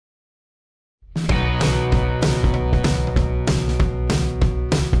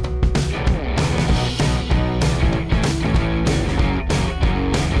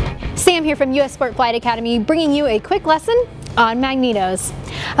here from US Sport Flight Academy, bringing you a quick lesson on magnetos.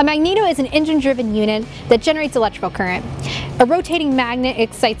 A magneto is an engine-driven unit that generates electrical current. A rotating magnet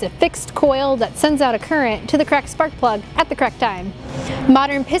excites a fixed coil that sends out a current to the correct spark plug at the correct time.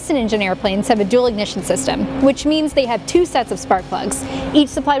 Modern piston-engine airplanes have a dual ignition system, which means they have two sets of spark plugs, each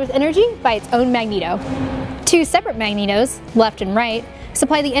supplied with energy by its own magneto. Two separate magnetos, left and right,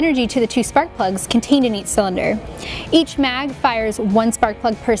 supply the energy to the two spark plugs contained in each cylinder. Each mag fires one spark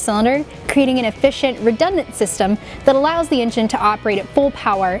plug per cylinder, creating an efficient, redundant system that allows the engine to operate at full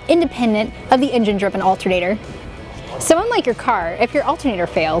power independent of the engine-driven alternator. So unlike your car, if your alternator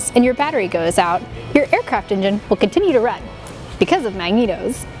fails and your battery goes out, your aircraft engine will continue to run because of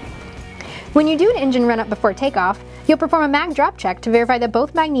magnetos. When you do an engine run-up before takeoff, you'll perform a mag drop check to verify that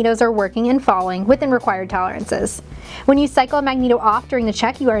both magnetos are working and falling within required tolerances. When you cycle a magneto off during the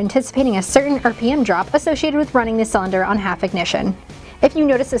check, you are anticipating a certain RPM drop associated with running the cylinder on half ignition. If you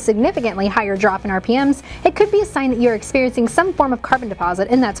notice a significantly higher drop in RPMs, it could be a sign that you are experiencing some form of carbon deposit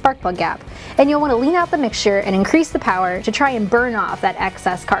in that spark plug gap, and you'll want to lean out the mixture and increase the power to try and burn off that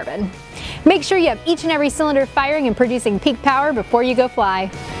excess carbon. Make sure you have each and every cylinder firing and producing peak power before you go fly.